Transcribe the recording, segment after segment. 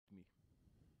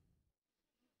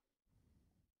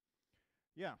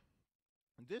Yeah,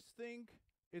 this thing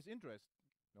is interesting.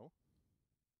 No?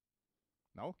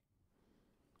 No?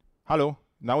 Hello?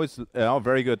 Now it's oh,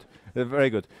 very good. Very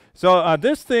good. So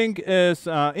this thing is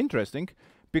interesting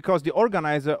because the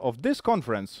organizer of this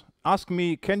conference asked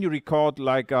me, can you record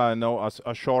like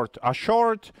a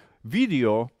short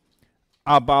video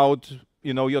about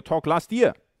your talk last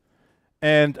year?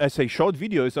 And I say short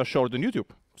video is a short on YouTube.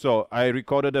 So I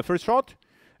recorded the first short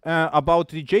about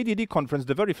the JDD conference,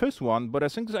 the very first one, but I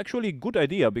think it's actually a good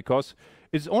idea because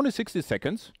it's only 60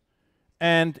 seconds.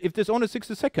 And if there's only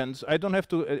 60 seconds, I don't have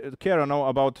to care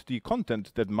about the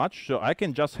content that much. So I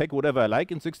can just hack whatever I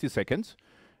like in 60 seconds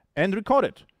and record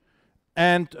it.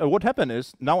 And what happened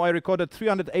is now I recorded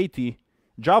 380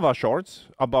 Java shorts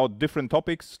about different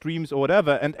topics, streams, or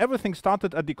whatever, and everything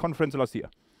started at the conference last year.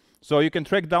 So you can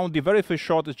track down the very first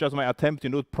short is just my attempt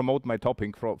to promote my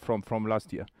topic from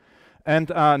last year. And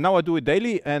now I do it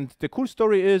daily. And the cool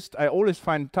story is I always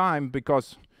find time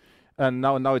because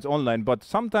now it's online, but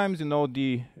sometimes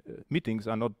the meetings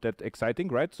are not that exciting,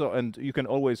 right? So and you can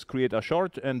always create a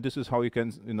short, and this is how you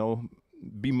can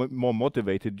be more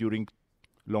motivated during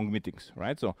long meetings,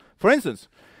 right? So for instance,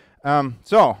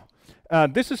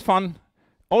 this is fun.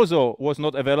 Also was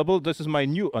not available. This is my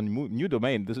new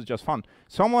domain. This is just fun.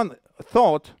 Someone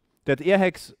thought that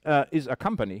Airhacks is a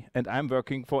company, and I'm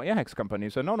working for Airhacks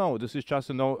company. So no, this is just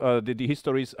the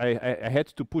histories. I had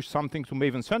to push something to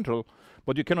Maven Central,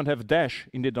 but you cannot have dash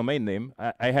in the domain name.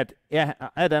 I had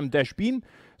Adam-Bean,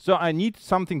 so I need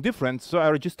something different. So I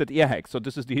registered Airhacks. So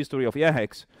this is the history of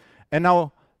Airhacks. And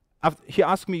now he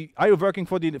asked me, "Are you working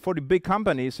for the big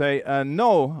company?" Say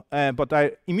no, but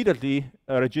I immediately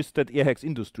registered Airhacks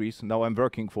Industries. Now I'm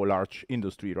working for large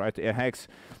industry, right? Airhacks,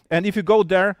 and if you go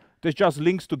there, there's just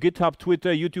links to GitHub,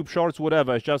 Twitter, YouTube Shorts,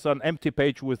 whatever. It's just an empty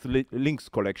page with links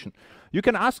collection. You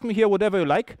can ask me here whatever you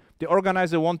like. The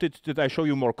organizer wanted that I show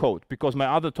you more code because my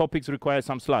other topics require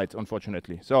some slides,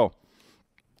 unfortunately. So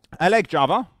I like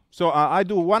Java. So I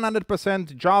do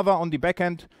 100% Java on the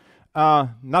backend,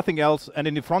 nothing else. And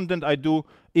in the front end, I do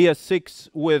ES6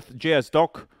 with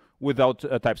JSDoc without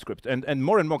TypeScript. And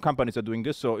more companies are doing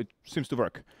this, so it seems to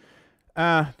work.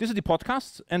 This is the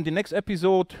podcast, and the next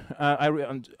episode,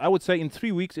 I would say in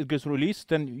 3 weeks it gets released,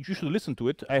 then you should listen to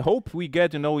it. I hope we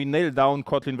get, we nail down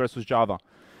Kotlin versus Java.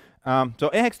 So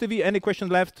Airhacks TV, any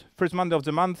questions left? First Monday of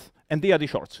the month, and they are the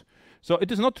shorts. So it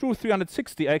is not true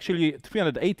 360, actually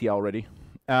 380 already.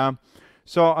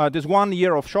 There's 1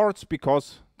 year of shorts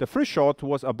because the first short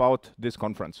was about this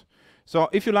conference. So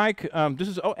if you like, this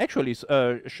is actually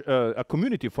a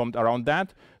community formed around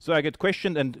that. So I get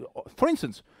questioned, and for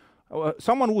instance,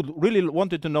 someone would really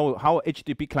wanted to know how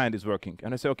HTTP client is working.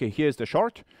 And I say, okay, here's the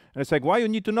short. And it's like, why you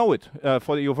need to know it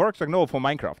for your work? It's like, no, for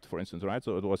Minecraft, for instance, right?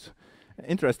 So it was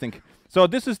interesting. So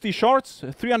this is the shorts,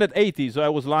 380. So I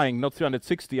was lying, not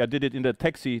 360. I did it in the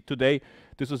taxi today.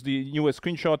 This is the newest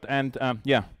screenshot. And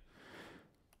yeah.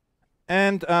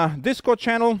 And Discord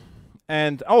channel.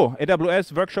 And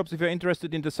AWS workshops, if you're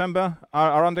interested, in December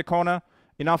are around the corner.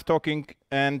 Enough talking.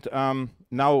 And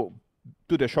now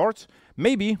do the shorts.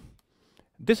 Maybe.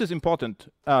 This is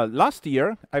important. Last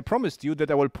year, I promised you that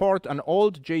I will port an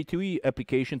old J2E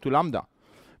application to Lambda.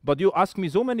 But you asked me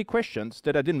so many questions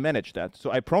that I didn't manage that. So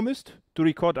I promised to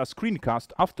record a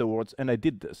screencast afterwards, and I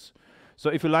did this. So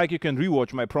if you like, you can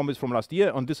rewatch my promise from last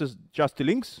year. And this is just the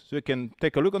links, so you can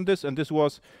take a look on this. And this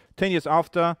was 10 years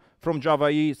after, from Java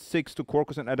EE 6 to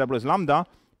Quarkus and AWS Lambda.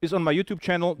 It's on my YouTube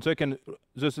channel, so you can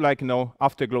just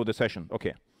afterglow the session.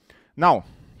 Okay. Now,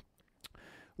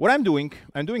 what I'm doing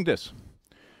this.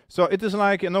 So it is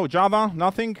like, Java,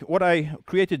 nothing. What I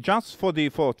created just for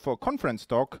conference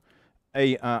talk,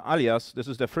 alias, this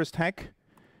is the first hack,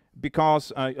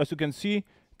 because as you can see,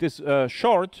 this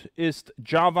short is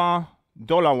Java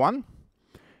 $1.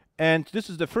 And this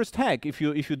is the first hack if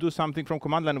you do something from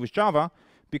command line with Java,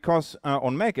 because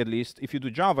on Mac at least, if you do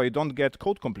Java, you don't get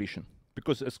code completion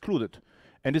because it's excluded.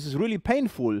 And this is really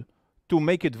painful to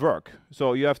make it work.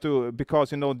 So you have to,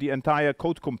 because the entire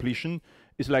code completion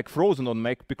is like frozen on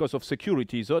Mac because of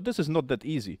security. So this is not that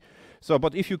easy. So,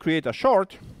 but if you create a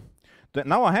short, then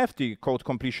now I have the code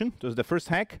completion. This is the first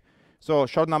hack. So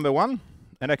short number 1,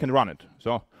 and I can run it.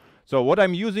 So what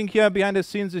I'm using here behind the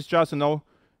scenes is just,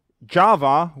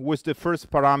 Java with the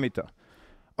first parameter.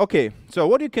 Okay, so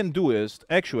what you can do is,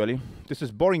 actually, this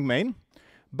is boring main.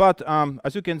 But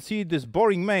as you can see, this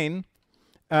boring main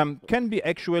can be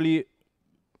actually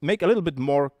make a little bit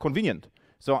more convenient.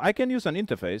 So I can use an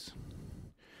interface,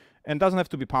 and doesn't have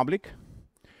to be public,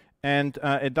 and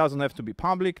it doesn't have to be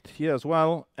public here as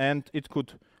well, and it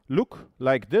could look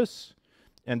like this,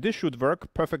 and this should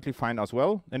work perfectly fine as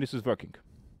well, and this is working.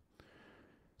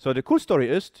 So the cool story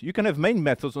is you can have main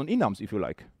methods on enums if you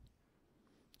like.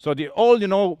 So the all, you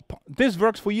know, this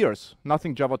works for years.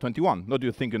 Nothing Java 21. Not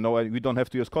you think, you know, we don't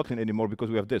have to use Kotlin anymore because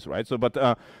we have this, right? So, but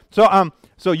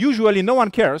so usually no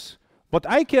one cares, but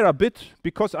I care a bit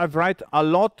because I write a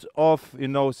lot of, you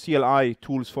know, CLI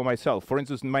tools for myself. For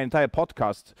instance, my entire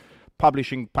podcast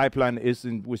publishing pipeline is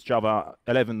with Java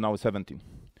 11, now 17.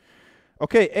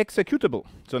 Okay, executable.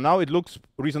 So now it looks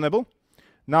reasonable.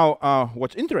 Now,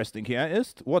 what's interesting here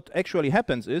is what actually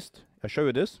happens is, I'll show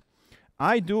you this.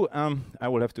 I do, I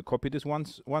will have to copy this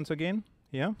once again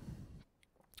here.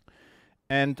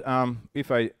 And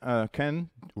if I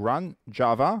can run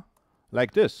Java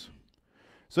like this.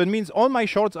 So it means all my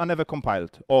shorts are never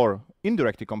compiled or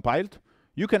indirectly compiled.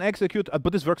 You can execute,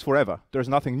 but this works forever. There's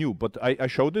nothing new, but I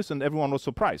showed this and everyone was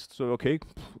surprised. So, okay,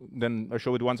 then I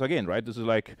show it once again, right? This is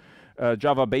like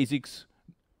Java basics,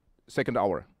 second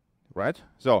hour, right?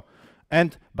 So,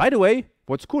 and by the way,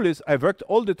 what's cool is I worked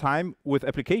all the time with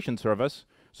application servers,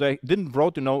 so I didn't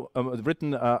wrote, you know,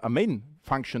 written a main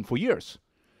function for years.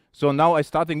 So now I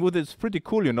starting with it's pretty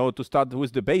cool, you know, to start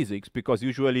with the basics because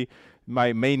usually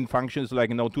my main function is like,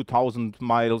 you know, 2,000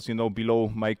 miles, you know, below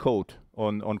my code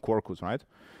on Quarkus, right?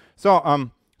 So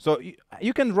so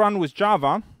you can run with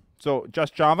Java, so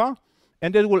just Java,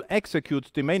 and it will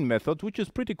execute the main method, which is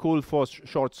pretty cool for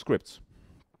short scripts.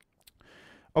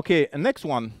 Okay, and next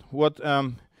one, what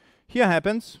here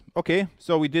happens, okay,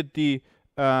 so we did the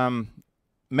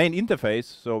main interface,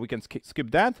 so we can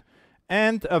skip that.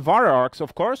 And var args,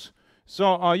 of course.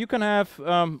 So you can have,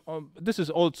 this is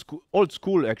old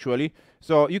school actually.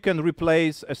 So you can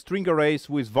replace a string arrays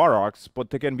with var args, but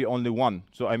there can be only one.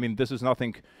 So I mean, this is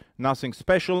nothing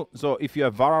special. So if you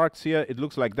have var args here, it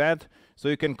looks like that. So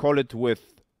you can call it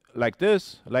with like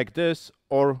this,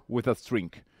 or with a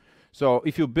string. So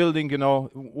if you're building, you know,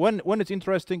 when it's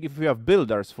interesting, if you have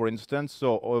builders, for instance,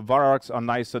 so var args are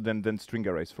nicer than string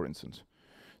arrays, for instance.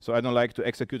 So I don't like to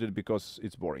execute it because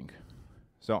it's boring.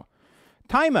 So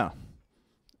timer.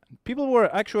 People were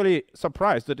actually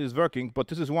surprised that it's working, but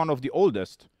this is one of the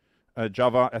oldest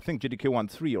Java, I think JDK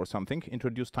 1.3 or something,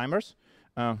 introduced timers.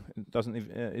 It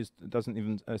doesn't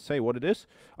even say what it is.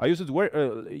 I used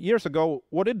it years ago.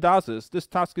 What it does is this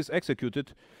task is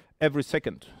executed every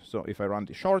second. So if I run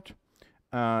the short,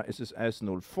 this is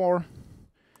S04,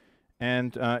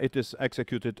 and it is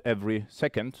executed every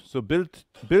second. So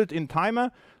built-in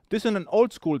timer. This is an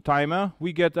old school timer.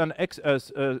 We get an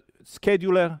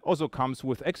scheduler, also comes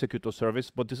with executor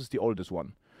service, but this is the oldest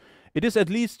one. It is at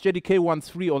least JDK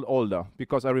 1.3 or older,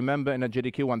 because I remember in a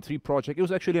JDK 1.3 project, it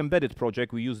was actually an embedded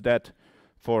project. We used that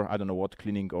for, I don't know what,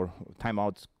 cleaning or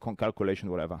timeouts, calculation,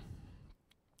 whatever.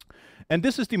 And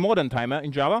this is the modern timer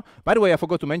in Java. By the way, I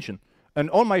forgot to mention, and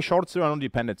all my shorts are on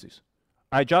dependencies.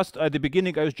 I just, at the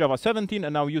beginning, I used Java 17,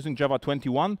 and now using Java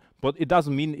 21, but it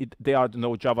doesn't mean there are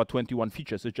no Java 21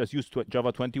 features. It's just used to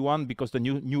Java 21 because the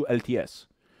new LTS.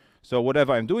 So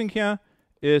whatever I'm doing here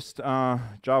is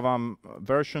Java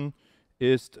version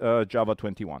is Java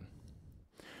 21.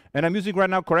 And I'm using right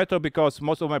now Corretto because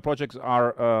most of my projects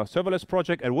are serverless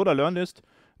project, and what I learned is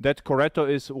that Corretto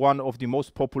is one of the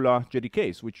most popular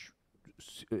JDKs, which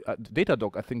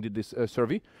Datadog, I think, did this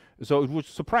survey, so it was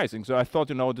surprising. So I thought,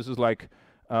 you know, this is like,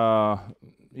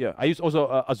 yeah, I use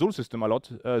also Azul system a lot,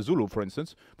 Zulu, for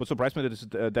instance, but surprised me that it's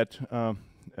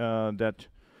that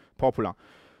popular.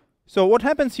 So what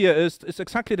happens here is it's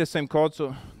exactly the same code.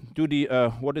 So do the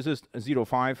what is this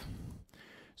 0.5?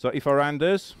 So if I run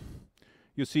this,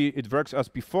 you see it works as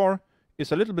before.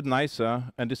 It's a little bit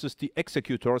nicer, and this is the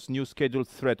executor's new scheduled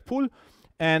thread pool.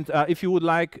 And if you would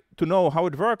like to know how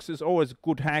it works, it's always a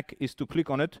good hack is to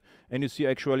click on it, and you see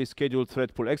actually scheduled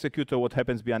thread pool executor, what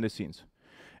happens behind the scenes.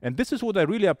 And this is what I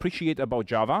really appreciate about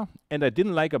Java, and I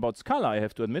didn't like about Scala, I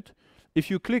have to admit. If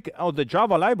you click out the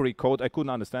Java library code, I couldn't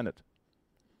understand it.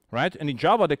 Right? And in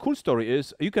Java, the cool story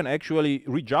is you can actually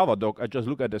read Javadoc. I just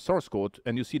look at the source code,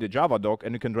 and you see the Javadoc,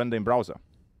 and you can render in browser.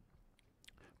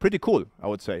 Pretty cool, I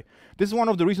would say. This is one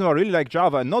of the reasons I really like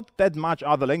Java, and not that much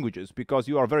other languages, because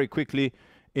you are very quickly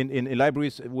in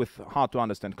libraries with hard to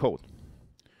understand code.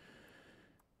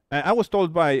 I was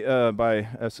told by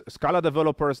Scala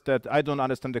developers that I don't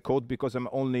understand the code because I'm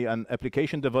only an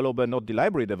application developer, not the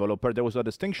library developer. There was a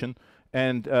distinction,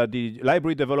 and the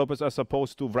library developers are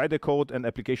supposed to write the code, and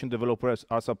application developers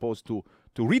are supposed to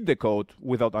read the code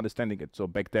without understanding it. So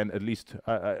back then, at least,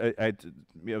 I'd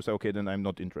say, okay, then I'm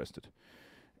not interested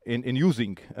in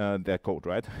using their code,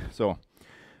 right? So,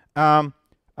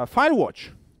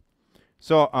 FileWatch.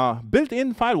 So,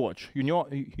 built-in FileWatch. You know,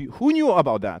 who knew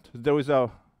about that? There is a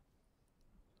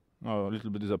little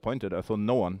bit disappointed. I thought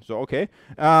no one. So okay.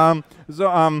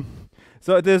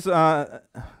 So it is,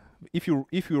 if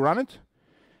you run it,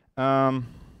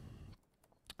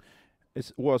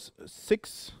 it was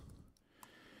 6.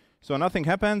 So nothing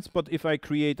happens, but if I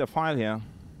create a file here,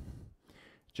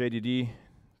 JDD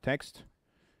text,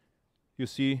 you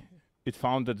see it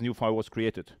found that the new file was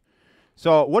created.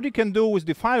 So what you can do with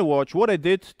the file watch, what I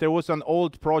did, there was an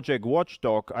old project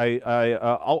watchdog. I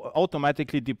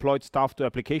automatically deployed stuff to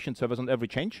application servers on every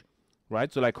change,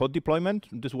 right? So like code deployment,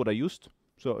 this is what I used.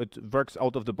 So it works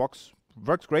out of the box,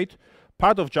 works great.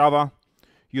 Part of Java,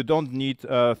 you don't need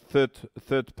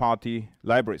third-party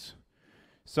libraries.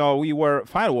 So we were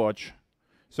FileWatch.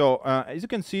 So as you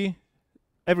can see,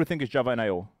 everything is Java and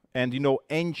I/O, and you know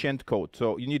ancient code.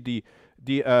 So you need the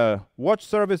watch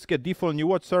service, get default new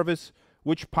watch service,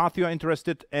 which path you are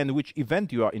interested, and which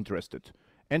event you are interested.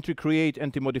 Entry create,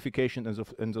 entry modification,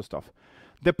 and so stuff.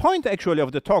 The point actually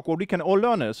of the talk, what we can all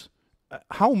learn is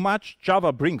how much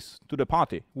Java brings to the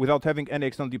party without having any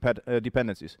external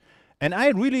dependencies. And I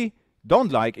really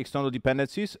don't like external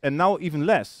dependencies, and now even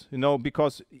less, you know,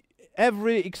 because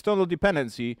every external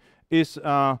dependency is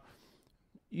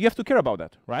you have to care about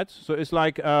that, right? So it's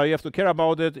like you have to care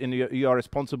about it, and you are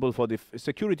responsible for the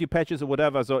security patches or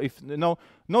whatever. So if no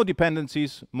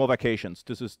dependencies, more vacations.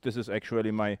 This is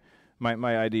actually my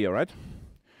idea, right?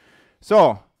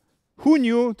 So who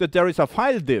knew that there is a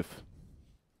file div?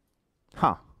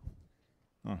 Huh.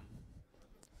 Oh.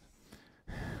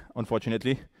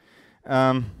 Unfortunately.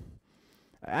 I'm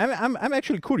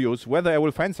actually curious whether I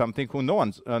will find something who no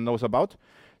one knows about.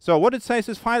 So what it says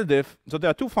is file div. So there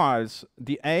are two files,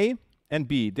 the A and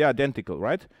B. They're identical,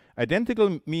 right?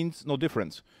 Identical means no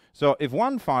difference. So if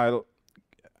one file,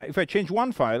 if I change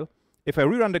one file, if I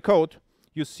rerun the code,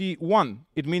 you see 1.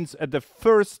 It means at the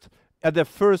first, how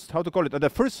to call it? At the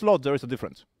first slot there is a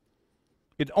difference.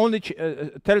 It only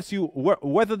tells you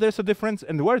whether there's a difference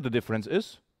and where the difference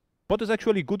is. But it's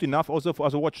actually good enough also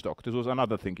as a watchdog. This was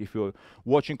another thing. If you're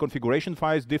watching configuration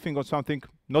files, diffing or something,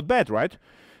 not bad, right?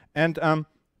 And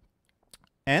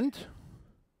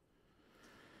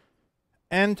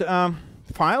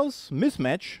files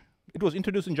mismatch. It was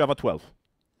introduced in Java 12,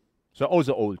 so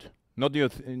also old. Not you're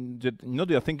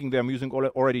thinking that I'm using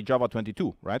already Java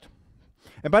 22, right?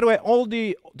 And by the way,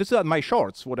 these are my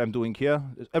shorts. What I'm doing here,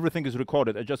 everything is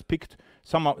recorded. I just picked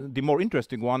some of the more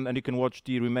interesting one, and you can watch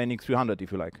the remaining 300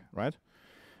 if you like, right?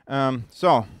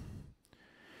 So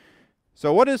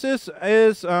what is this?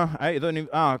 Is I don't even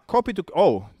copy to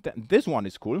this one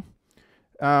is cool.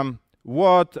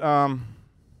 What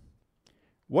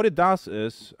it does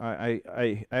is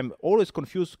I'm always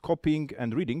confused copying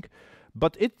and reading,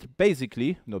 but it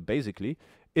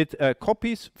it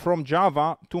copies from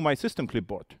Java to my system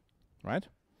clipboard, right?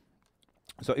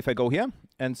 So if I go here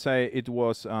and say it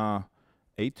was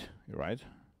 8, right?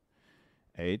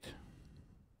 8.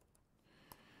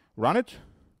 Run it.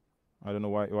 I don't know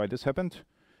why this happened.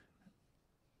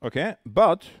 Okay,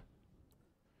 but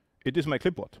it is my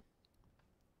clipboard.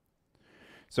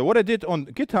 So what I did on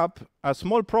GitHub, a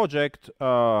small project,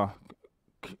 how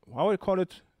I call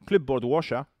it, clipboard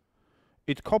washer.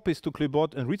 It copies to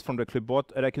clipboard and reads from the clipboard,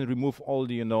 and I can remove all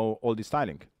the all the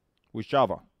styling with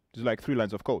Java. It's like 3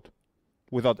 lines of code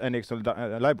without any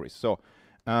external libraries. So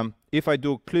if I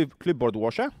do clipboard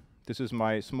washer, this is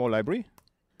my small library.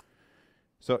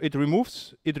 So it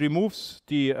removes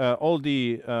the all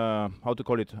the how to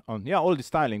call it all the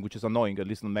styling, which is annoying, at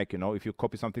least on Mac. You know, if you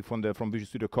copy something from Visual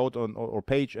Studio Code or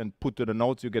page and put to the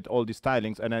notes, you get all the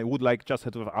stylings, and I would like just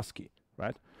have to have ASCII,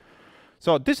 right?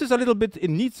 So this is a little bit,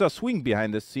 it needs a swing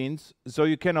behind the scenes, so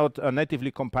you cannot natively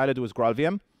compile it with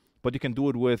GraalVM, but you can do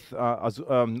it with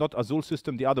not Azul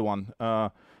system, the other one,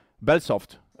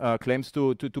 Bellsoft claims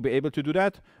to be able to do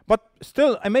that, but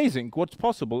still amazing what's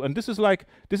possible. And this is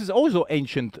also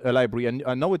ancient library, and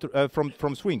I know it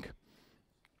from Swing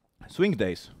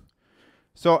days.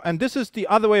 So, and this is the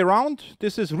other way around.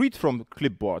 This is read from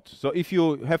clipboard. So if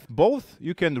you have both,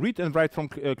 you can read and write from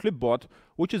clipboard,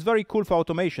 which is very cool for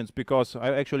automations, because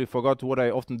I actually forgot what I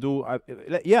often do.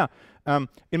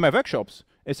 In my workshops,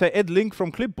 as I add link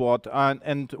from clipboard,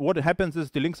 and what happens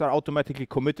is the links are automatically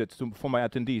committed for my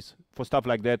attendees. For stuff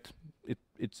like that,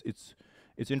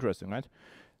 it's interesting, right?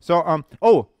 So,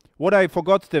 what I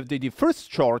forgot, the first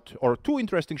short, or 2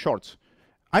 interesting shorts.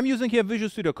 I'm using here Visual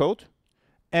Studio Code.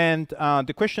 And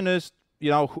the question is,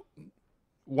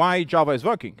 why Java is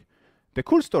working. The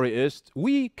cool story is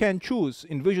we can choose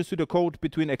in Visual Studio Code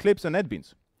between Eclipse and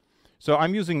NetBeans. So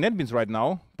I'm using NetBeans right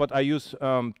now, but I used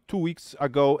 2 weeks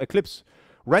ago Eclipse.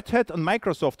 Red Hat and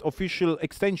Microsoft official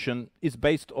extension is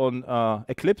based on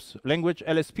Eclipse language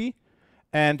LSP,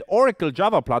 and Oracle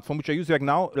Java platform, which I use right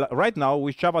now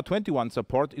with Java 21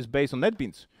 support, is based on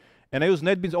NetBeans. And I use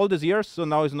NetBeans all these years, so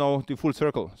now it's now the full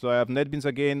circle. So I have NetBeans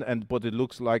again, and but it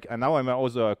looks like, and now I'm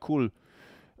also a cool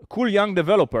young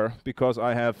developer because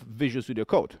I have Visual Studio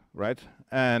Code, right?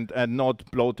 And not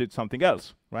bloated something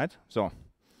else, right? So,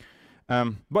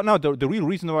 but now the real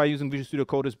reason why I'm using Visual Studio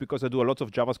Code is because I do a lot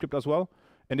of JavaScript as well,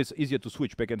 and it's easier to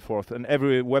switch back and forth. And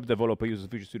every web developer uses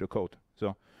Visual Studio Code.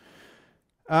 So,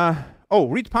 oh,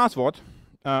 read password,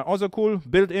 also cool,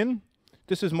 built in.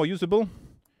 This is more usable.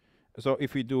 So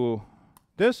if we do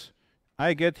this,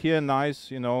 I get here nice,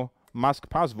 you know, mask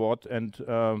password, and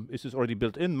this is already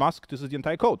built in. Mask, this is the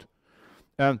entire code.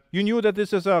 You knew that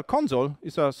this is a console,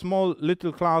 it's a small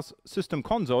little class system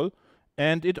console,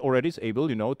 and it already is able,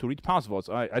 you know, to read passwords.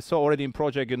 I saw already in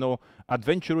project, you know,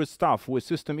 adventurous stuff with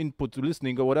system input to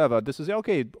listening or whatever. This is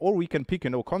okay, or we can pick,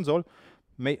 you know, console,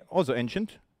 also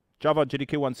ancient, Java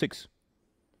JDK 1.6.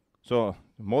 So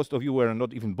most of you were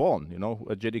not even born, you know,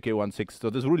 at JDK 1.6.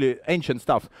 So this is really ancient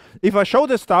stuff. If I show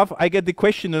this stuff, I get the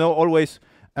question, you know, always,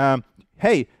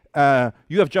 hey,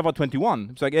 you have Java 21.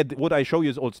 It's like, what I show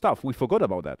you is old stuff. We forgot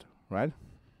about that, right?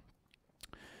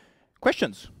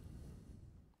 Questions?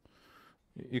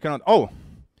 You cannot, oh,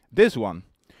 this one.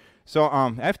 So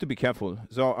I have to be careful.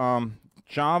 So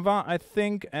Java, I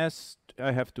think, as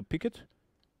I have to pick it.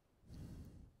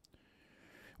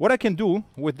 What I can do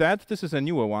with that, this is a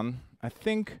newer one. I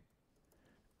think,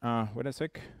 wait a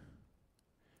sec.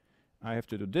 I have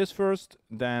to do this first,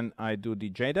 then I do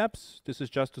the JDAPs. This is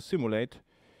just to simulate.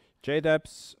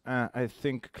 JDAPs, I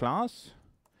think, class.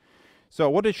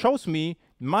 So what it shows me,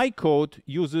 my code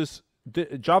uses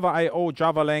the Java IO,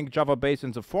 Java Lang, Java Base,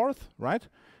 and so forth, right?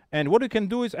 And what you can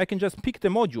do is I can just pick the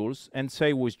modules and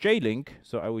say with JLink,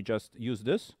 so I will just use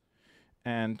this.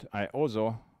 And I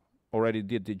also already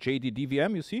did the JDD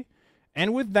VM, you see.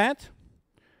 And with that,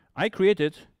 I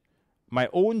created my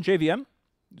own JVM,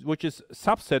 which is a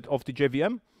subset of the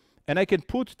JVM. And I can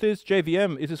put this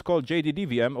JVM, it is called JDD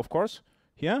VM, of course,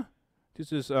 here.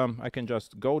 This is, I can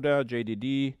just go there,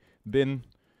 JDD, bin,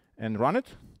 and run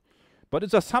it. But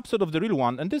it's a subset of the real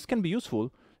one. And this can be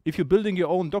useful if you're building your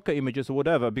own Docker images or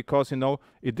whatever, because, you know,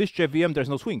 in this JVM, there's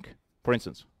no swing, for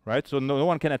instance, right? So no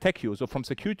one can attack you. So from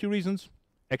security reasons,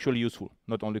 actually useful,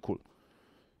 not only cool.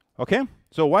 Okay,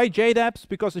 so why JDAPs?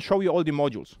 Because they show you all the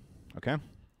modules. Okay.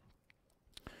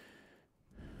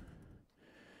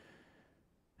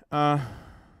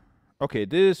 Okay,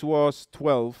 this was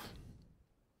 12.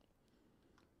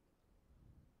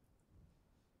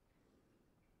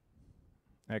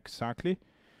 Exactly.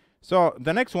 So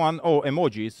the next one, oh,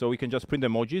 emojis. So we can just print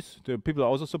emojis. The people are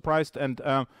also surprised, and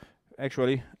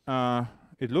actually,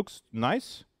 it looks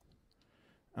nice.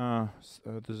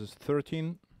 This is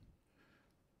 13.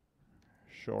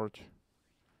 Short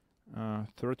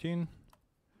 13.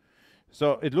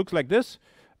 So it looks like this.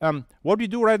 What we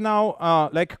do right now,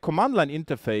 like command line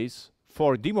interface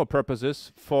for demo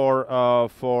purposes for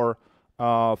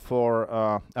a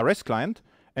REST client,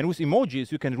 and with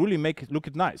emojis you can really make it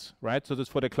look nice, right? So that's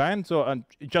for the client. So and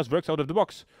it just works out of the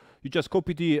box. You just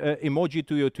copy the emoji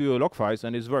to your log files,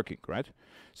 and it's working, right?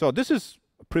 So this is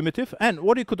primitive. And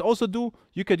what you could also do,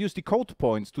 you could use the code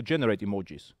points to generate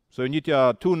emojis. So you need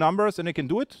two numbers, and you can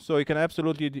do it. So you can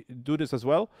absolutely do this as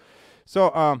well.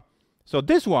 So so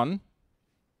this one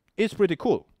is pretty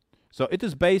cool. So it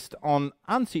is based on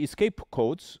ANSI escape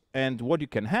codes, and what you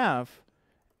can have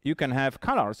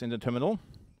colors in the terminal.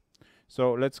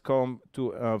 So let's come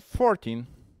to 14.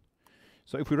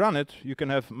 So if we run it, you can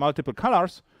have multiple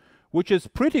colors, which is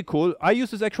pretty cool. I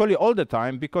use this actually all the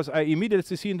time because I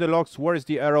immediately see in the logs where is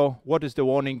the error, what is the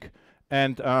warning,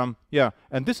 and yeah.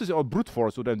 And this is all brute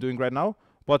force what I'm doing right now.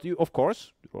 But you, of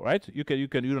course, right? You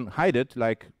can hide it.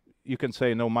 Like you can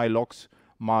say no, my logs,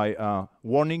 my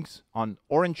warnings on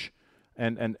orange,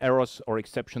 and errors or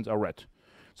exceptions are red.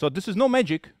 So this is no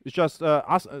magic. It's just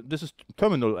this is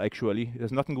terminal actually.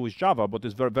 There's nothing to do with Java, but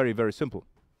it's very very simple.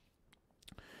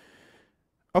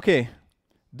 Okay.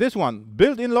 This one,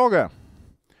 built-in logger.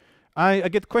 I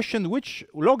get questioned, which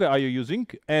logger are you using?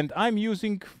 And I'm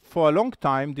using for a long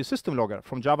time the system logger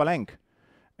from Java Lang.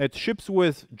 It ships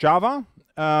with Java.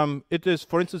 It is,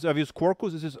 for instance, I've used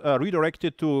Quarkus. This is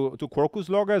redirected to Quarkus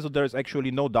logger, so there is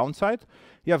actually no downside.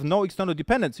 You have no external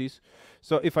dependencies.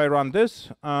 So if I run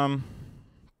this,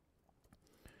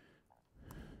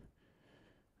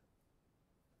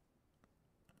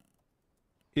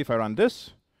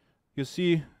 you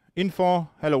see info,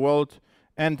 hello world,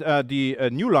 and the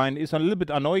new line is a little bit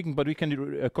annoying, but we can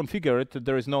configure it.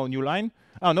 There is no new line.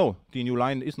 Oh no, the new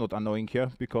line is not annoying here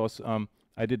because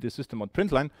I did the system on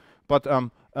print line. But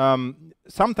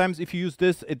sometimes if you use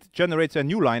this, it generates a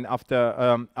new line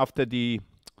after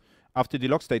after the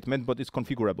log statement, but it's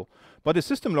configurable. But the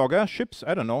system logger ships,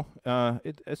 I don't know,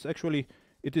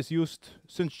 it is used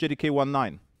since JDK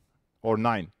 1.9 or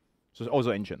 9, so it's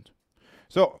also ancient.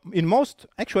 So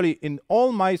actually in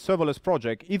all my serverless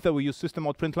project, either we use system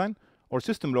out println or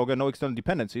system logger, no external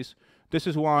dependencies. This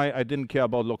is why I didn't care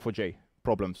about log4j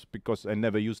problems, because I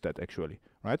never used that actually,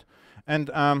 right?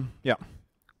 And yeah,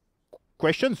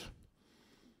 questions?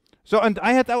 So, and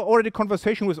I had already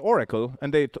conversation with Oracle,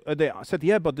 and they said,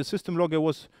 yeah, but the system logger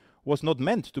was not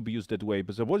meant to be used that way.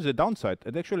 But so what is the downside?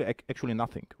 And actually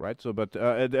nothing, right? So, but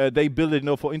they build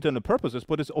it, for internal purposes,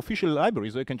 but it's official library,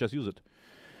 so you can just use it.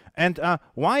 And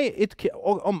why it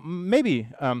maybe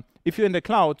if you're in the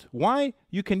cloud, why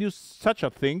you can use such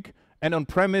a thing, and on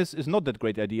premise is not that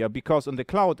great idea, because on the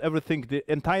cloud everything, the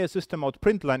entire system out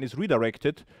println is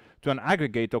redirected to an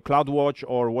aggregator, CloudWatch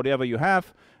or whatever you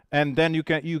have. And then you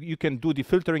can do the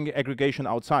filtering aggregation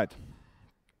outside.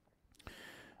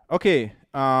 Okay,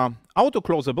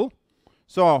 auto-closable.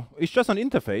 So it's just an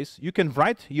interface. You can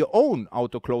write your own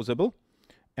auto-closable.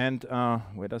 And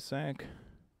wait a sec.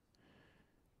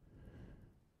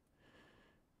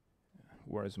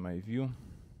 Where is my view?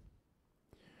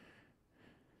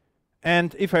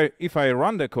 And if I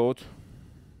run the code,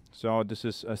 so this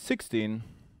is 16,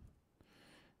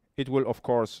 it will of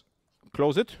course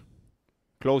close it.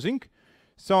 Closing.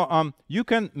 So you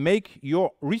can make your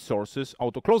resources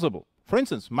auto-closable. For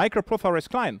instance, microprofile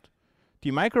REST client. The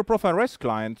microprofile REST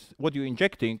client, what you're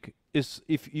injecting is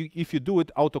if you do it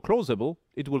auto-closable,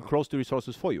 it will close the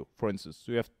resources for you. For instance,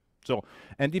 so you have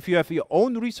and if you have your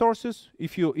own resources,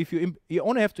 you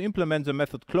only have to implement the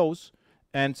method close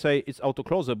and say it's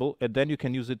auto-closable, and then you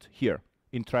can use it here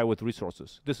in try with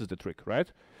resources. This is the trick,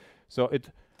 right? So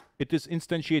it is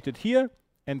instantiated here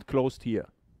and closed here.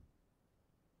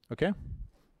 Okay.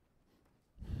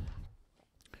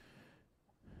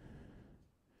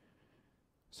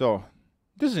 So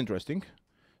this is interesting.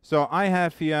 So I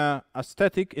have here a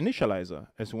static initializer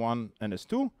S1 and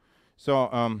S2.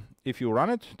 So if you run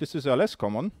it, this is a less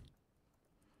common.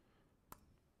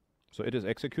 So it is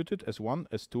executed S1,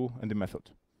 S2, and the method.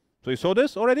 So you saw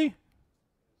this already?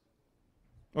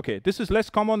 Okay, this is less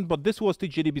common, but this was the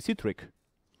JDBC trick.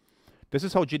 This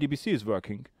is how JDBC is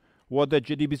working. What the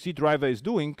JDBC driver is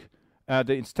doing, in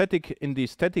the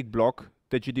static block,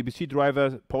 the JDBC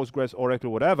driver, Postgres,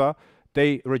 Oracle, whatever,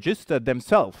 they register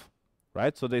themselves,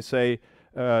 right? So they say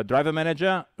driver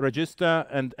manager, register,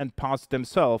 and pass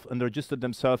themselves, and register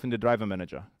themselves in the driver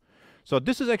manager. So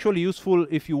this is actually useful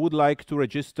if you would like to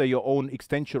register your own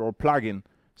extension or plugin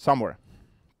somewhere.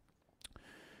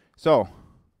 So,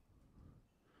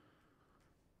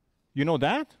 you know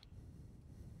that?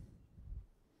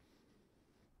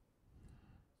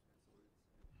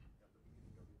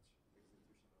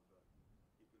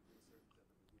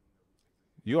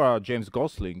 You are James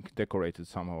Gosling decorated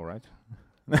somehow, right?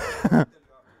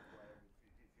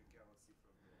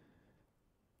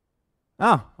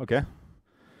 Ah, okay.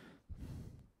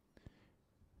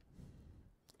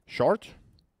 Short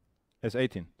as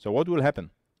 18. So what will happen?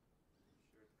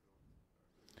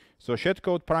 So shared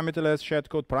code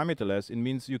parameterless, it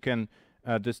means you can,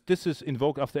 this is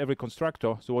invoked after every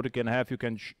constructor. So what you can have, you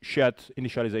can shared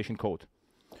initialization code.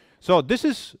 So this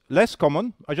is less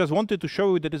common. I just wanted to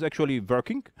show you that it's actually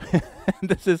working.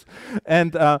 This is,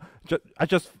 and I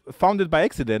just found it by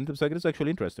accident. It's like, it's actually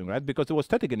interesting, right? Because it was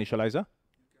static initializer.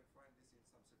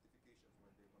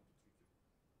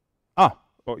 Ah,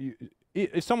 or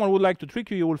if someone would like to trick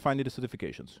you, you will find it in the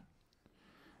certifications.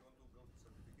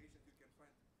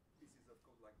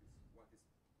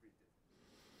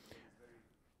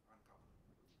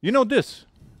 You know this?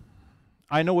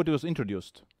 I know what was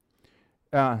introduced.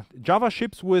 Java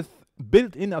ships with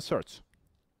built-in asserts.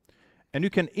 And you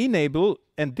can enable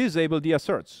and disable the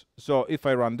asserts. So if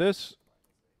I run this,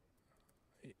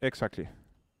 exactly.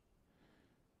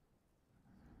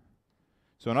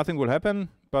 So nothing will happen,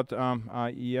 but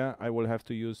yeah, I will have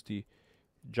to use the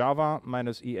Java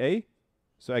minus EA,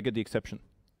 so I get the exception.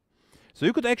 So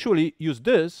you could actually use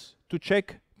this to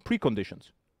check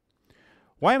preconditions.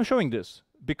 Why I'm showing this?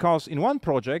 Because in one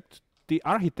project, the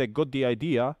architect got the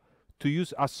idea to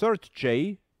use assert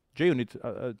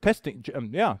JUnit testing,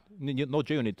 not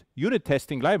JUnit, unit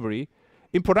testing library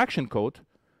in production code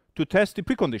to test the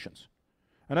preconditions.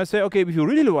 And I say, okay, if you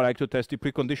really would like to test the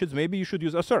preconditions, maybe you should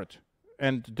use assert.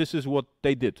 And this is what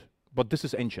they did. But this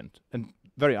is ancient and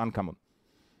very uncommon.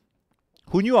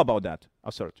 Who knew about that,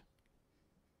 assert?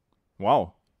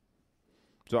 Wow.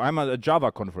 So I'm at a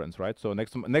Java conference, right? So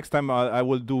next time I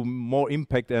will do more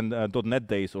impact and .NET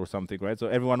days or something, right? So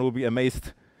everyone will be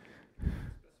amazed.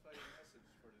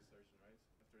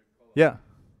 Yeah.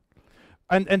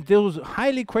 and there was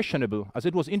highly questionable, as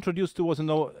it was introduced, there was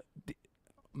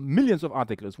millions of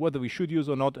articles whether we should use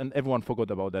or not, and everyone forgot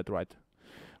about that right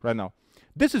now.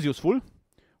 This is useful.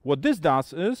 What this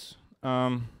does is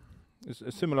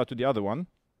similar to the other one.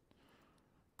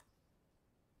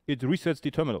 It resets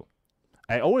the terminal.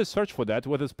 I always search for that,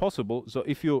 whether it's possible. So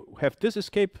if you have this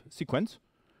escape sequence,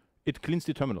 it cleans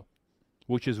the terminal,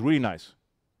 which is really nice.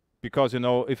 Because,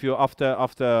 if you're after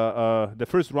the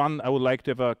first run, I would like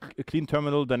to have a clean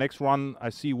terminal. The next run, I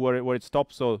see where it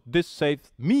stops. So this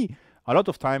saves me a lot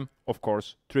of time, of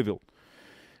course, trivial.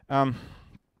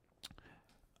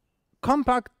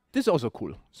 Compact, this is also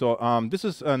cool. So this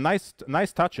is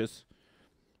nice touches.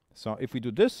 So if we do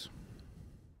this,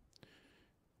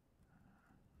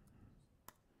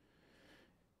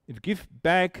 it gives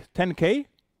back 10K.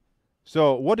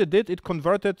 So what it did, it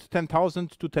converted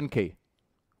 10,000 to 10K,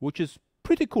 which is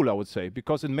pretty cool, I would say,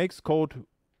 because it makes code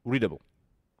readable.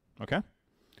 Okay?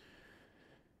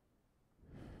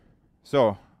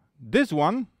 So this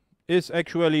one is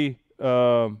actually,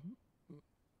 how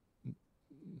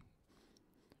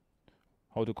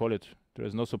to call it? There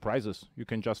is no surprises. You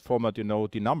can just format,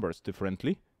 the numbers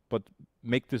differently, but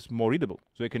make this more readable.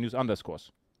 So you can use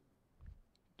underscores.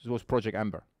 This was Project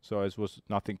Amber, so it was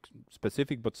nothing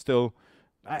specific, but still,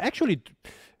 I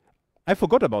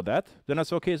forgot about that. Then I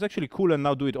said, okay, it's actually cool, and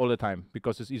now do it all the time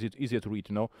because it's easier to read.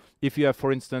 If you have,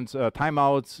 for instance,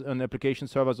 timeouts and application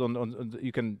servers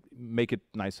you can make it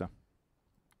nicer.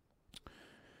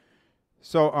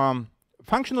 So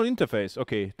functional interface.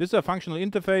 Okay, this is a functional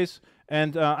interface,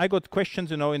 and I got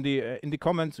questions, in the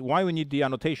comments why we need the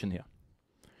annotation here.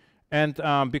 And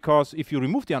because if you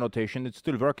remove the annotation, it's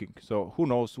still working. So who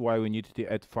knows why we need the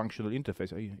add functional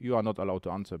interface? You are not allowed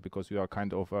to answer because you are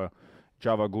kind of a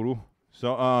Java guru.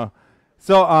 So,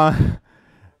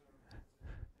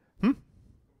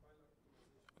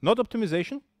 not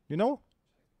optimization,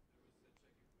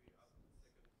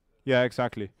 Yeah,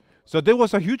 exactly. So there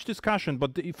was a huge discussion,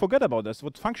 but forget about this.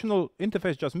 What functional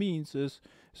interface just means is,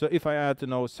 so if I add,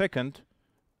 second,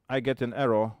 I get an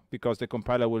error because the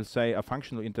compiler will say a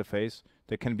functional interface,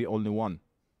 there can be only one,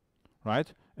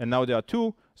 right? And now there are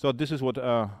two, so this is what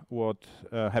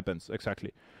happens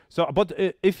exactly. So, but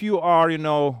if you are, if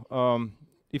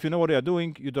you know what they are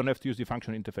doing, you don't have to use the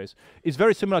functional interface. It's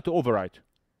very similar to override.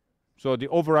 So the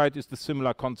override is the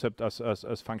similar concept as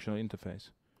functional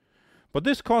interface. But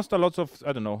this caused a lot of,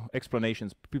 I don't know,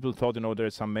 explanations. People thought, there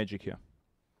is some magic here.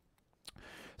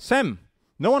 SAM.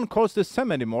 No one calls this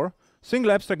SAM anymore.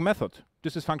 Single abstract method.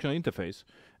 This is functional interface.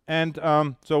 And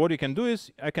so what you can do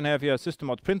is, I can have here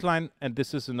system.println, and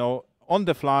this is, on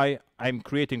the fly, I'm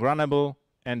creating runnable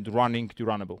and running the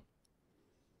runnable.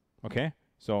 Okay?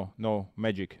 So no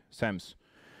magic, SAMs.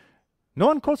 No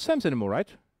one calls SAMs anymore,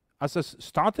 right? As I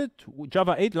started,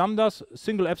 Java 8 lambdas,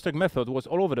 single abstract method was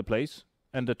all over the place.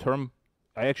 And the term,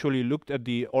 I actually looked at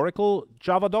the Oracle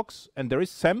Java docs, and there is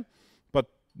SAM, but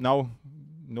now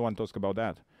no one talks about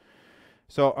that.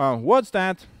 So what's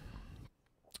that?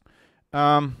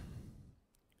 So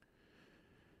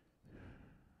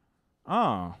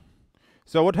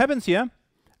what happens here?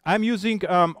 I'm using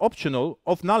optional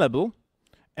of nullable,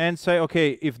 and say,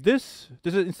 okay, if this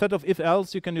is instead of if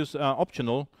else, you can use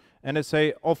optional, and I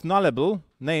say of nullable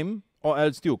name or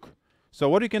else Duke. So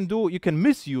what you can do, you can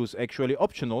misuse actually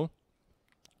optional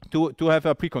to have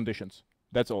preconditions.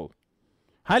 That's all.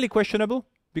 Highly questionable,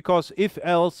 because if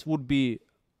else would be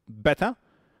better,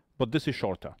 but this is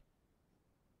shorter.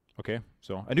 Okay,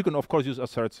 so, and you can of course use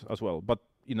asserts as well, but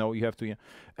you have to,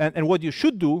 and what you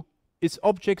should do is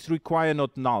objects require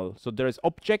not null. So there is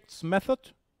objects method,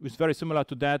 which is very similar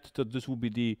to that. So this would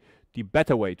be the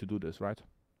better way to do this, right?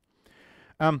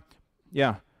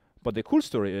 Yeah, but the cool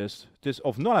story is this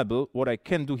of nullable, what I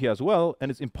can do here as well, and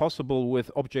it's impossible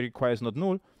with object requires not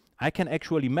null, I can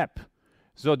actually map.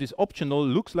 So this optional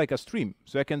looks like a stream.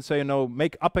 So I can say,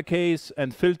 make uppercase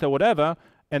and filter whatever,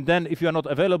 and then if you are not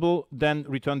available, then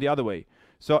return the other way.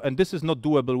 So, and this is not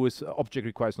doable with object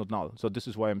requires not null. So this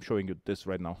is why I'm showing you this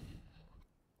right now.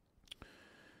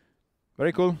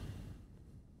 Very cool.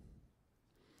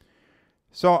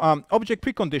 So object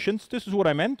preconditions, this is what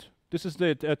I meant. This is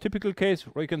the typical case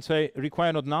where you can say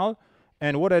require not null.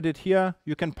 And what I did here,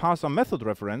 you can pass a method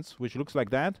reference, which looks like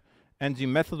that. And the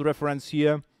method reference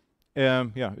here,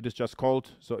 yeah, it is just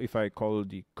called. So if I call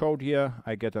the code here,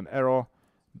 I get an error.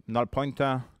 Null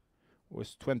pointer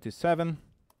was 27.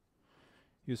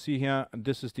 You see here, and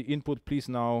this is the input, please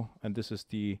now, and this is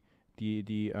the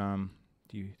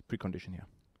precondition here.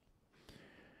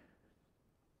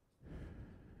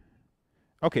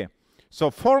 Okay, so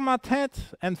formatted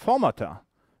and formatter.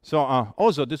 So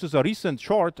also, this is a recent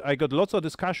short. I got lots of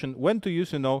discussion when to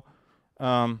use,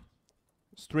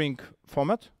 string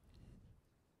format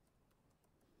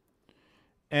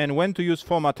and when to use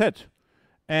formatted.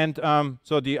 And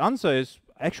so the answer is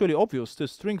actually obvious. The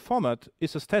string format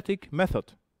is a static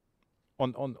method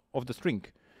of the string,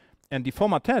 and the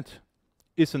formatted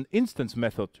is an instance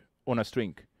method on a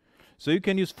string. So you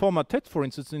can use formatted, for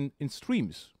instance, in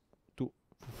streams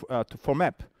for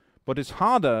map. But it's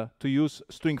harder to use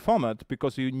string format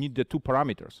because you need the two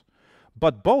parameters.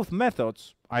 But both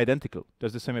methods are identical.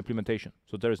 There's the same implementation,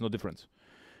 so there is no difference.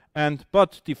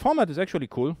 But the format is actually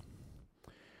cool.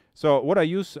 So what I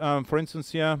use, for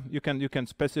instance, here you can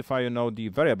specify the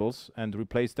variables and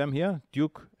replace them here,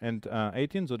 Duke and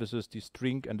 18. So this is the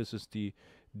string and this is the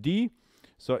D.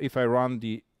 So if I run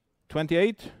the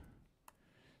 28,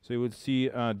 so you will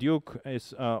see Duke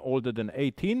is older than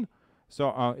 18.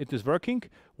 So it is working.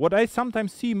 What I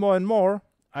sometimes see more and more,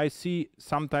 I see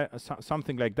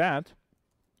something like that.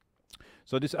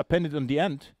 So this appended on the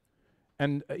end.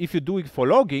 And if you do it for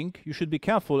logging, you should be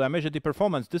careful. I measure the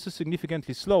performance. This is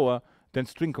significantly slower than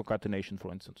string concatenation,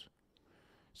 for instance.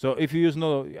 So if you use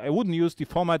I wouldn't use the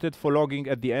formatted for logging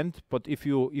at the end, but if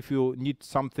you need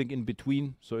something in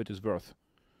between, so it is worth.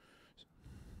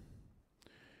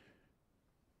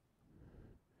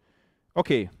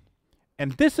 Okay.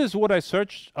 And this is what I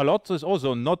searched a lot. This is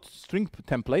also not string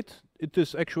template. It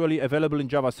is actually available in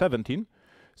Java 17.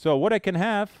 So what I can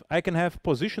have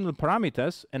positional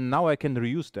parameters, and now I can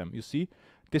reuse them. You see,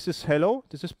 this is hello,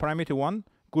 this is parameter 1,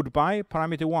 goodbye,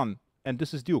 parameter 1, and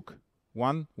this is Duke,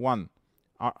 1, 1.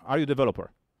 Are you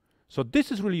developer? So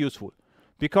this is really useful,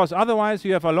 because otherwise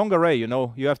you have a long array.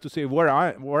 You have to say where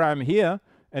I'm here,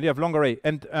 and you have long array,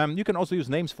 and you can also use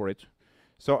names for it.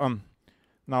 So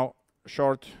now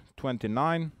short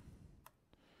 29,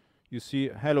 you see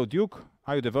hello Duke,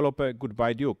 are you developer,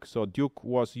 goodbye Duke. So Duke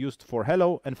was used for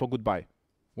hello and for goodbye.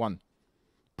 1.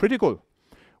 Pretty cool.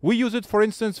 We use it, for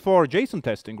instance, for JSON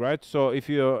testing, right? So if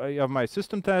you have my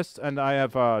system test and I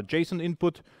have a JSON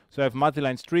input, so I have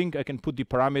multi-line string, I can put the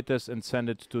parameters and send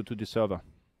it to the server.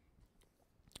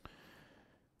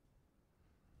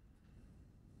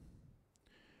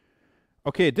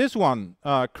 Okay, this one,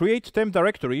 create temp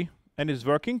directory, and is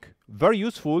working. Very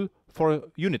useful for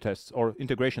unit tests or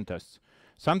integration tests.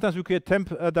 Sometimes we create temp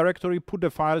directory, put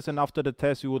the files, and after the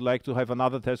test, you would like to have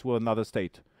another test with another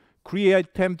state.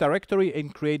 Create temp directory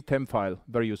and create temp file.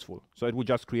 Very useful. So it would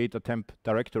just create a temp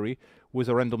directory with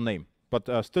a random name, but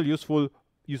still useful.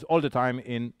 Use all the time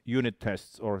in unit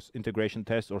tests or integration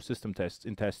tests or system tests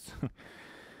in tests.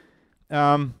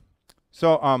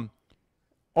 Also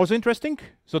interesting.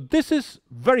 So this is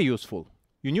very useful.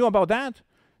 You knew about that?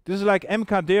 This is like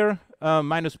mkdir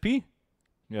minus p.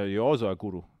 Yeah, you're also a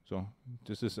guru. So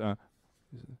this is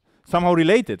somehow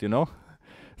related,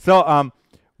 So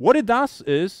what it does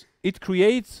is it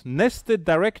creates nested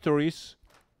directories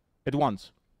at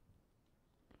once.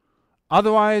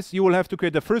 Otherwise, you will have to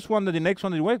create the first one, then the next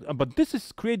one, but this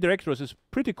is create directories is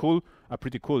pretty cool.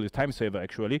 Pretty cool. It's time saver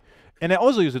actually, and I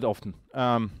also use it often.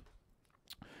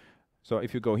 So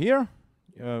if you go here,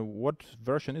 what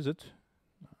version is it?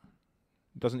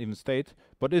 Doesn't even state,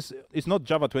 but it's not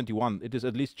Java 21. It is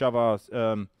at least Java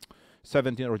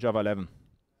 17 or Java 11.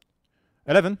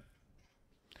 11.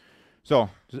 So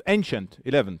it's ancient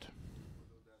 11th.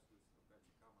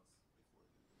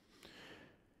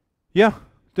 Yeah,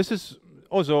 this is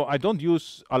also I don't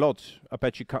use a lot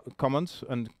Apache commands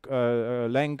and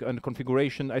lang and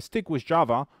configuration. I stick with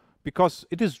Java because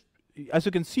it is, as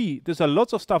you can see, there's a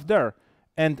lots of stuff there,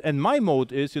 and my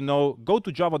mode is go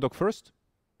to Javadoc first.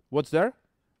 What's there?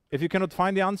 If you cannot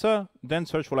find the answer, then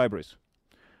search for libraries.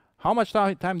 How much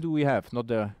time do we have? Not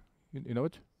the, you know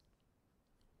it?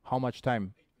 How much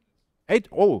time? 8?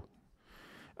 Oh.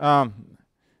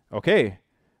 Okay.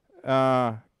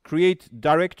 Create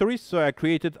directories. So I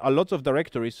created a lot of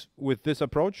directories with this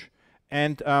approach.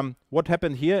 And what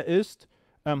happened here is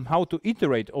how to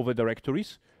iterate over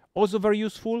directories. Also very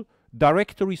useful,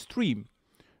 directory stream.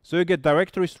 So you get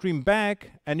directory stream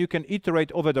back, and you can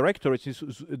iterate over directories,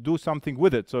 do something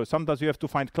with it. So sometimes you have to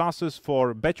find classes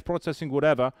for batch processing,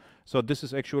 whatever. So this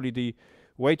is actually the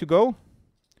way to go.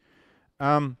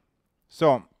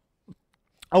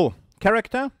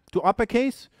 Character to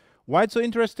uppercase. Why it's so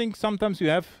interesting? Sometimes you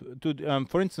have to,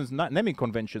 for instance, naming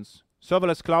conventions.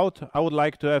 Serverless cloud, I would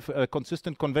like to have a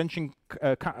consistent convention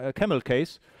camel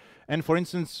case. And for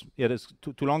instance, yeah, that's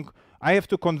too long. I have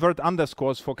to convert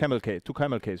underscores for camel case to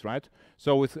camel case, right?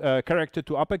 So with character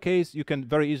to uppercase, you can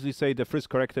very easily say the first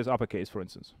character is uppercase, for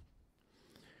instance.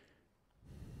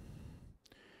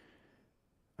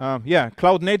 Yeah,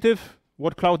 cloud native.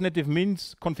 what cloud native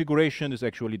means, configuration is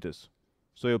actually this.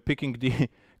 So you're picking the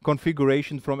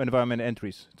configuration from environment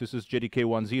entries. This is JDK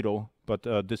 1.0, but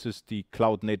this is the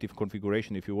cloud native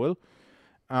configuration, if you will.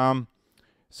 Also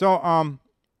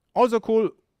cool,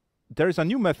 there is a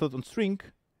new method on string.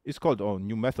 It's called,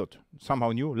 new method,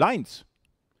 somehow new, lines.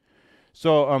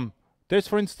 So there's,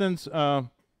 for instance, a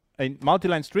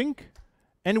multi-line string,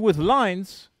 and with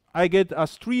lines, I get a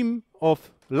stream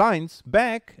of lines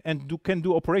back and can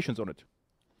do operations on it.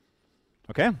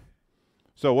 Okay?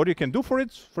 So what you can do for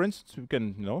it, for instance, you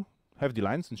can have the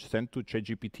lines and send to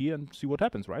ChatGPT and see what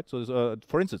happens, right? So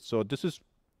for instance, so this is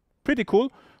pretty cool.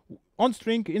 On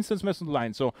string, instance method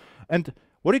line. So, and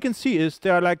what you can see is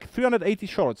there are like 380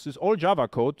 shorts. It's all Java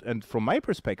code, and from my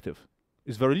perspective,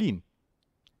 it's very lean.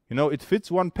 It fits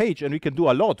one page, and we can do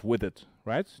a lot with it,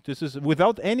 right? This is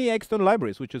without any external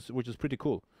libraries, which is pretty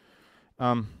cool.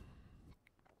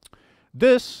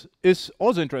 This is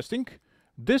also interesting.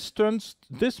 This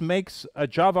makes a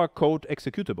Java code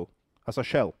executable as a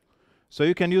shell. So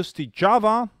you can use the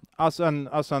Java as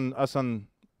an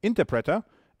interpreter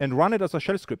and run it as a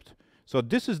shell script. So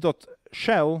this is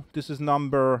 .shell. This is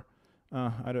number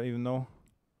I don't even know.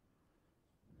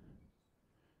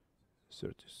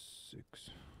 36.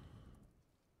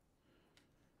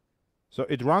 So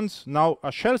it runs now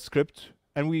a shell script,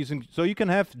 and we're using, so you can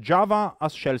have Java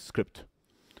as shell script.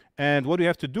 And what you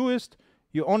have to do is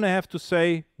you only have to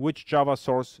say which Java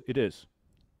source it is.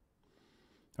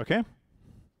 Okay?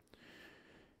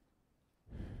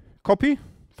 Copy,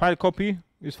 file copy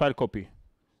is file copy.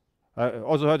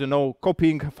 Also heard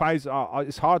copying files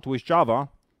is hard with Java.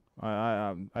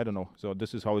 I don't know. So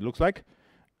this is how it looks like.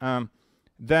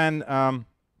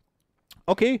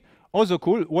 Okay, also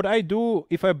cool. What I do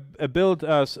if I build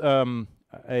as a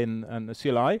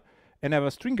CLI and have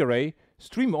a string array,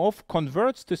 stream of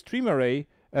converts the string array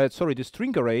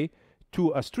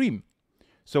to a stream.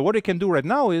 So what I can do right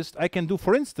now is I can do,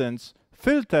 for instance,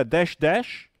 filter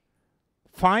 --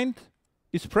 find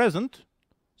is present,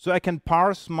 so I can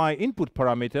parse my input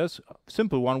parameters,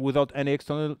 simple one, without any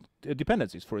external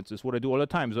dependencies. For instance, what I do all the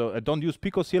time. So I don't use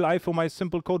Pico CLI for my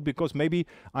simple code because maybe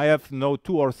I have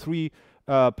 2 or 3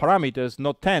 parameters,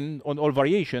 not 10 on all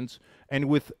variations, and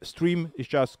with stream is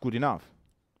just good enough.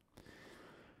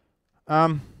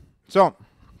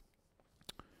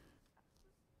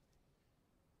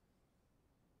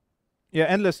 Yeah,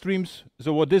 endless streams.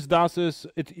 So what this does is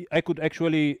I could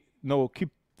actually keep.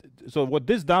 So what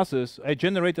this does is I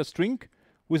generate a string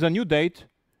with a new date,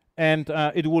 and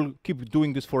it will keep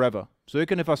doing this forever. So you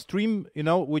can have a stream,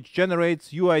 which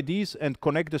generates UIDs and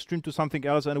connect the stream to something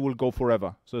else, and it will go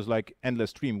forever. So it's like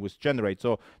endless stream with generate.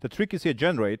 So the trick is here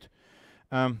generate.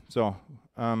 Also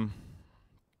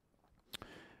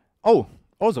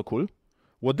cool.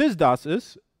 What this does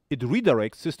is it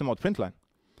redirects system.out.println.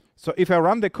 So if I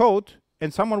run the code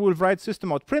and someone will write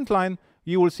system.out.println,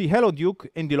 you will see hello Duke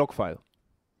in the log file.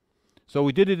 So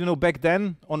we did it, back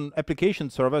then on application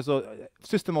server. So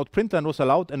system.out.println was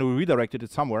allowed, and we redirected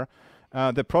it somewhere.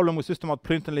 The problem with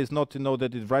system.out.println is not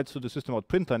that it writes to the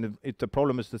system.out.println. The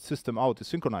problem is that system out is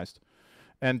synchronized,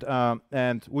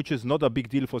 and which is not a big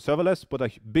deal for serverless, but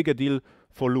a bigger deal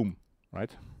for Loom,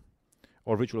 right?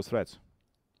 Or virtual threads.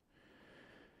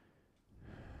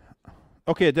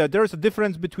 Okay, there is a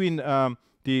difference between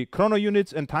the chrono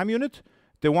units and time unit.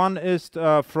 The one is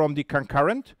from the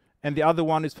concurrent, and the other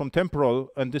one is from temporal,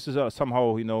 and this is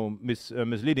somehow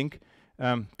misleading.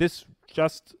 This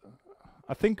just,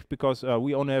 I think, because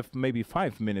we only have maybe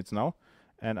 5 minutes now,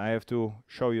 and I have to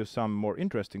show you some more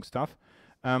interesting stuff.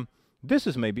 This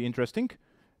is maybe interesting.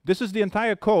 This is the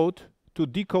entire code to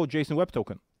decode JSON Web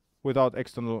Token without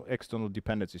external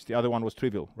dependencies. The other one was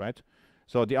trivial, right?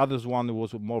 So the other one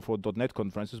was more for .NET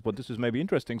conferences, but this is maybe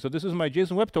interesting. So this is my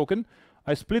JSON Web Token.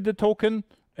 I split the token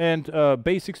and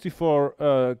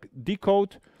base64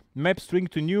 decode, map string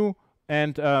to new,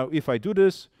 and if I do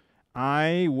this,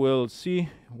 I will see,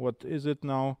 what is it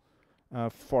now?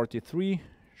 43,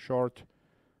 short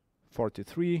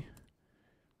 43.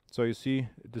 So you see,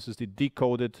 this is the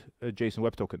decoded JSON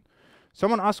Web Token.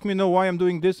 Someone asked me why I'm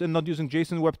doing this and not using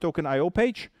JSON Web Token IO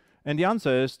page, and the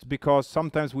answer is because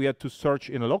sometimes we had to search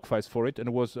in a log files for it, and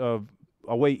it was a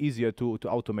way easier to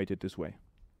automate it this way.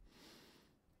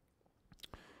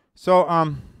 So,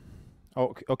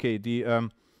 okay,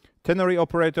 the ternary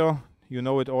operator, you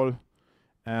know it all.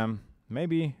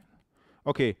 Maybe,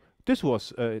 okay, this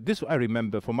was this I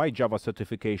remember for my Java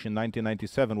certification,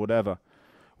 1997, whatever.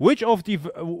 Which of the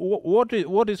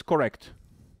what is correct?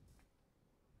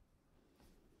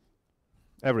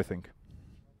 Everything.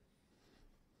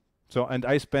 So, and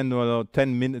I spend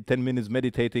 10 minutes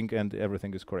meditating, and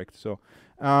everything is correct. So,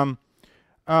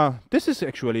 This is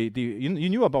actually you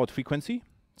knew about frequency.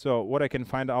 So what I can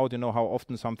find out, how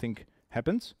often something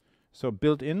happens. So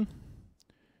built in,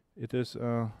 it is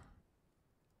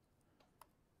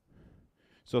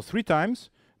so 3 times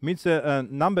means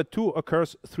number 2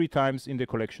 occurs 3 times in the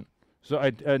collection. So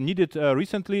I need it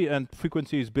recently, and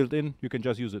frequency is built in. You can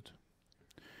just use it.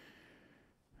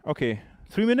 Okay,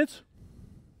 3 minutes.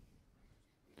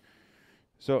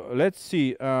 So let's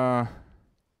see. So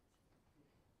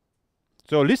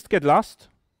list get last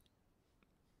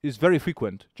is very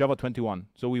frequent, Java 21.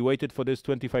 So we waited for this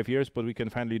 25 years, but we can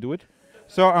finally do it.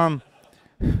 So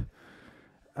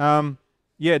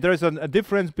yeah, there is a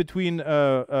difference between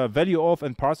value of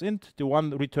and parse int. The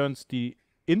one returns the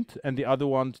int, and the other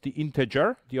one the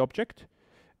integer, the object.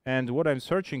 And what I'm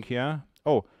searching here,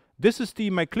 this is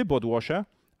my clipboard washer.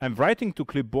 I'm writing to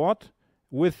clipboard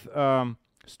with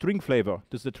string flavor.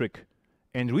 This is the trick.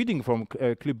 And reading from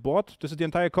clipboard, this is the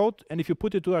entire code. And if you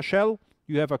put it to a shell,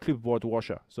 you have a clipboard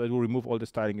washer. So it will remove all the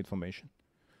styling information.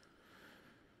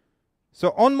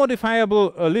 So on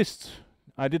modifiable lists,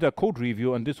 I did a code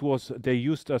review, and they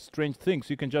used a strange thing.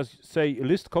 So you can just say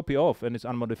list copy off, and it's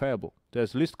unmodifiable.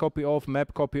 There's list copy off,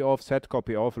 map copy off, set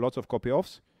copy off, lots of copy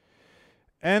offs.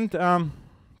 And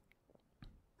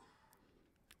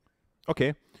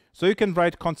okay, so you can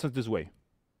write constants this way.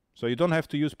 So you don't have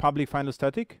to use public final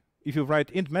static. If you write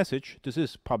int message, this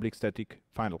is public static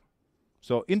final.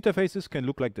 So interfaces can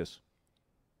look like this.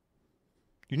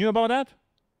 You knew about that?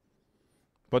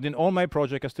 But in all my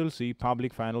projects, I still see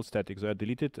public final static. So I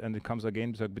delete it, and it comes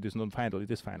again, but it is not final.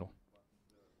 It is final.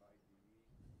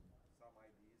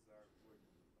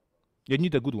 You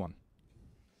need a good one.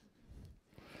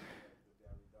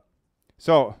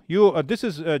 So this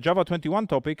is a Java 21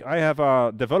 topic. I have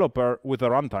a developer with a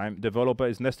runtime. Developer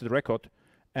is nested record.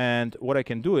 And what I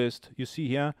can do is, you see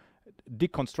here,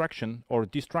 deconstruction or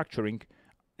destructuring.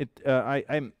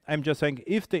 I'm just saying,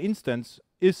 if the instance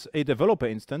is a developer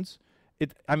instance,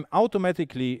 I'm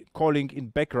automatically calling in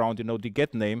background, the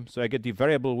get name. So I get the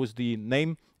variable with the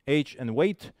name, age, and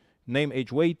weight, name,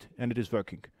 age, weight, and it is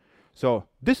working. So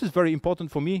this is very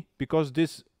important for me, because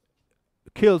this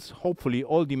kills, hopefully,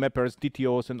 all the mappers,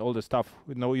 DTOs, and all the stuff.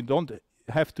 You don't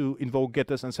have to invoke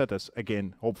getters and setters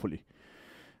again, hopefully.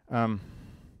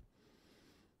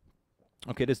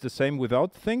 Okay, that's the same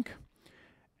without think.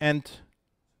 And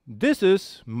this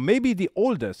is maybe the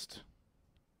oldest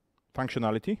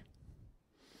functionality,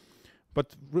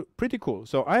 but pretty cool.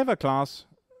 So I have a class,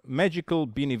 magical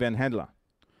bean event handler.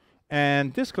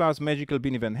 And this class, magical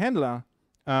bean event handler,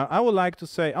 I would like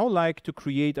to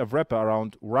create a wrapper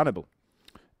around runnable.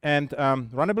 And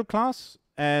runnable class,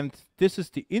 and this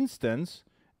is the instance,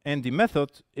 and the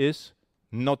method is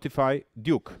notify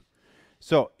Duke.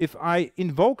 So if I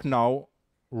invoke now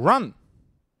run,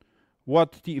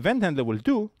 what the event handler will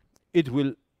do, it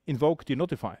will invoke the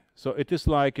notify. So it is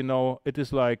like,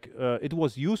 it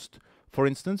was used, for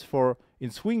instance, in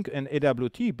Swing and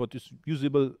AWT, but it's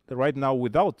usable right now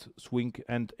without Swing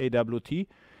and AWT.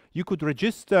 You could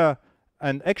register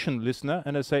an action listener,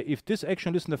 and I say, if this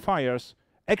action listener fires,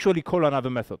 actually call another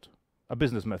method, a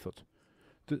business method.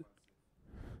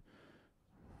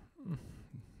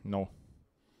 No.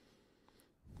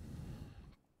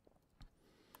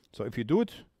 So if you do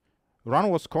it, run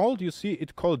was called, you see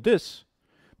it called this,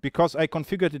 because I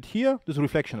configured it here. This is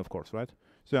reflection, of course, right?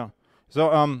 So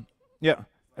yeah.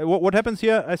 What happens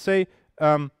here, I say,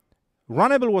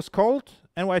 runnable was called,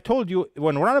 and I told you,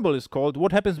 when runnable is called,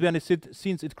 what happens when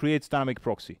since it creates dynamic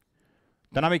proxy.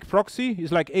 Dynamic proxy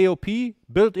is like AOP,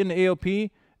 built-in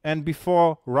AOP, and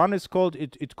before run is called,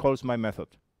 it calls my method.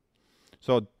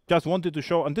 So just wanted to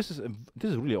show, and this is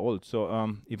really old.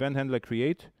 So event handler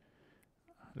create.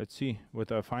 Let's see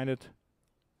whether I find it.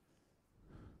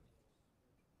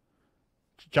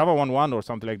 Java 1.1 or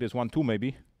something like this, 1.2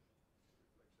 maybe.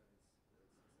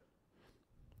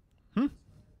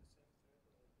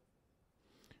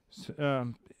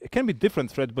 It can be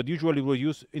different thread, but usually we'll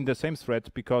use in the same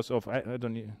thread because of I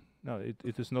don't need, no,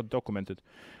 it is not documented.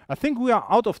 I think we are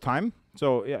out of time,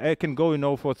 so I can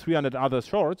go for 300 other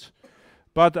shorts.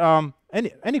 But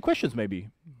any questions maybe?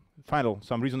 Final,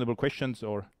 some reasonable questions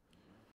or.